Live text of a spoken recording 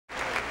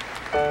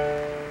Sometimes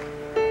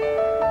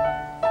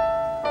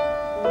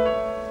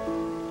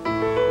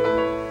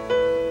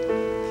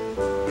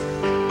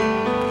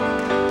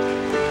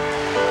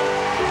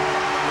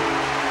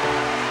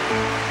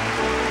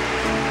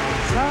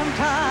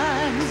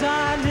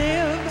I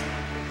live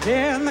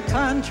in the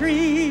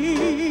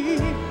country.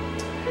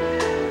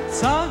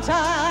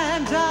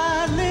 Sometimes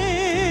I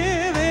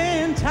live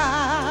in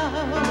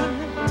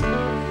town.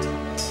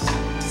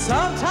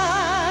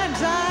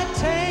 Sometimes I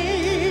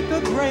take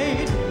a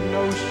great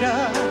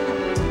notion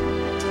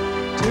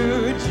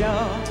to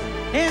jump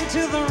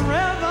into the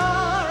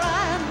river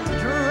and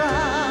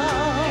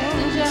drown.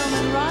 Ladies and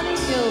gentlemen, Ronnie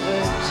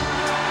Gilbert.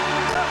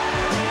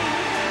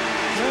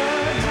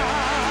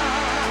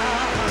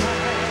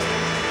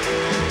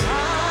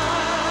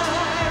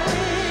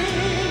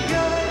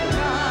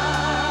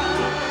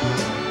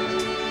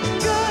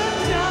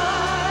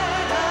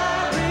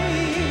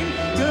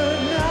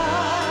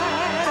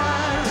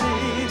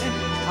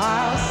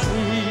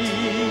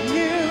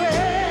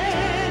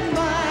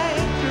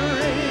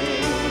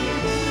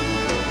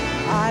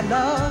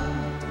 Love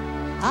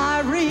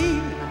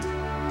Irene,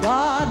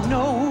 God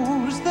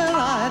knows that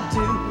I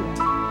do.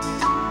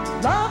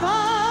 Love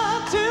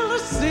her till the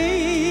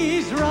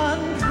seas run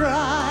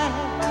dry.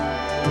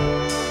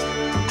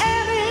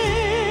 And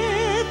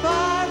if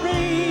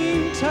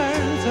Irene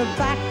turns her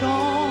back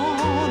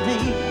on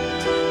me,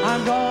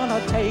 I'm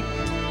gonna take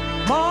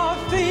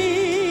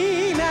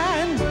morphine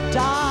and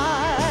die.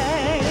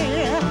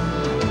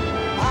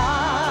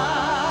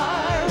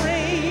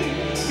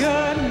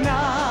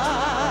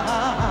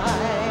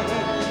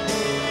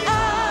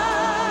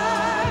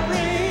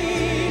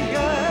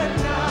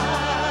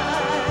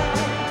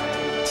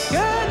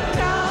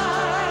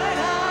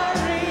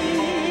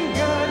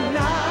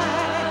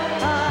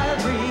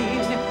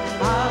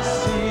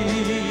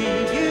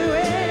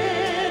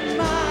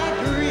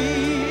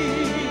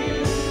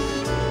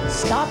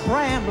 Stop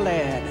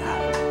rambling,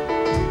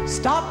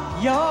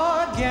 stop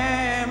your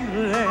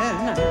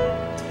gambling,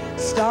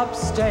 stop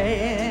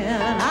staying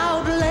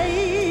out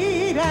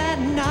late at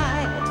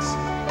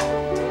night.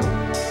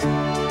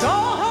 Go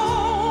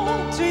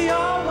home to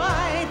your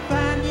wife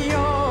and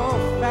your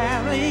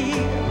family.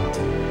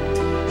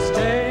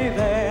 Stay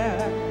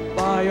there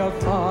by your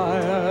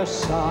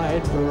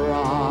fireside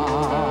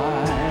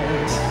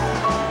bride.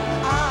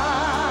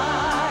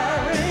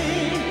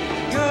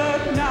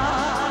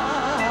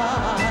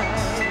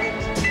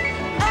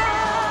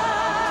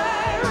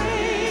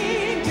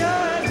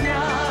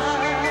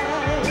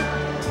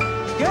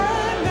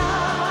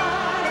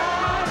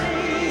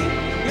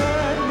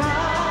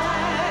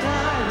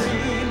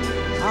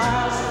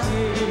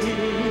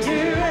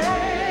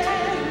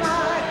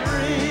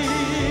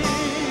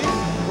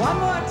 One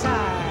more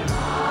time.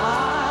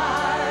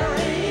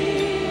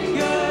 Irene,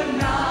 good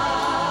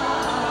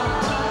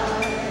night.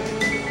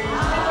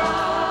 Irene, good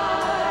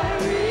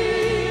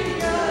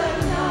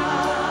night.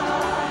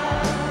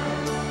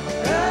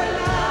 Good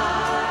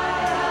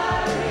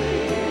night,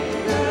 Irene.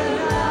 Good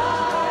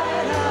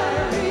night,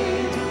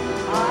 Irene.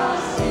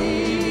 I'll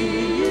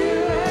see you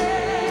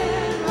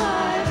in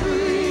my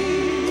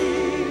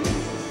dreams.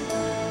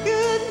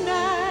 Good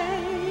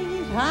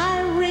night,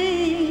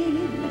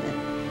 Irene.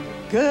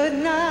 Good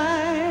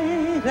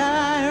night,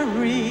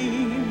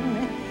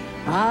 Irene.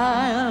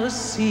 I'll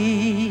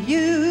see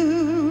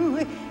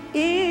you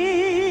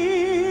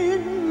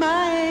in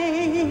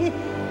my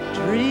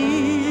dreams.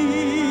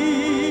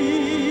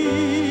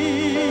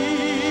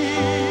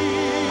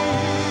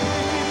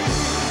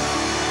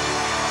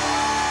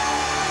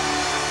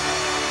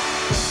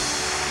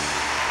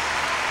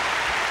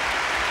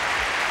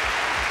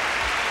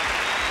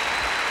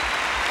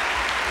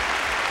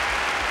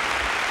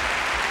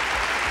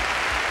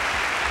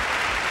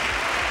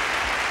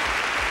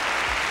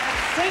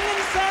 Sing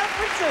in San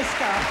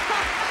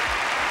Francisco.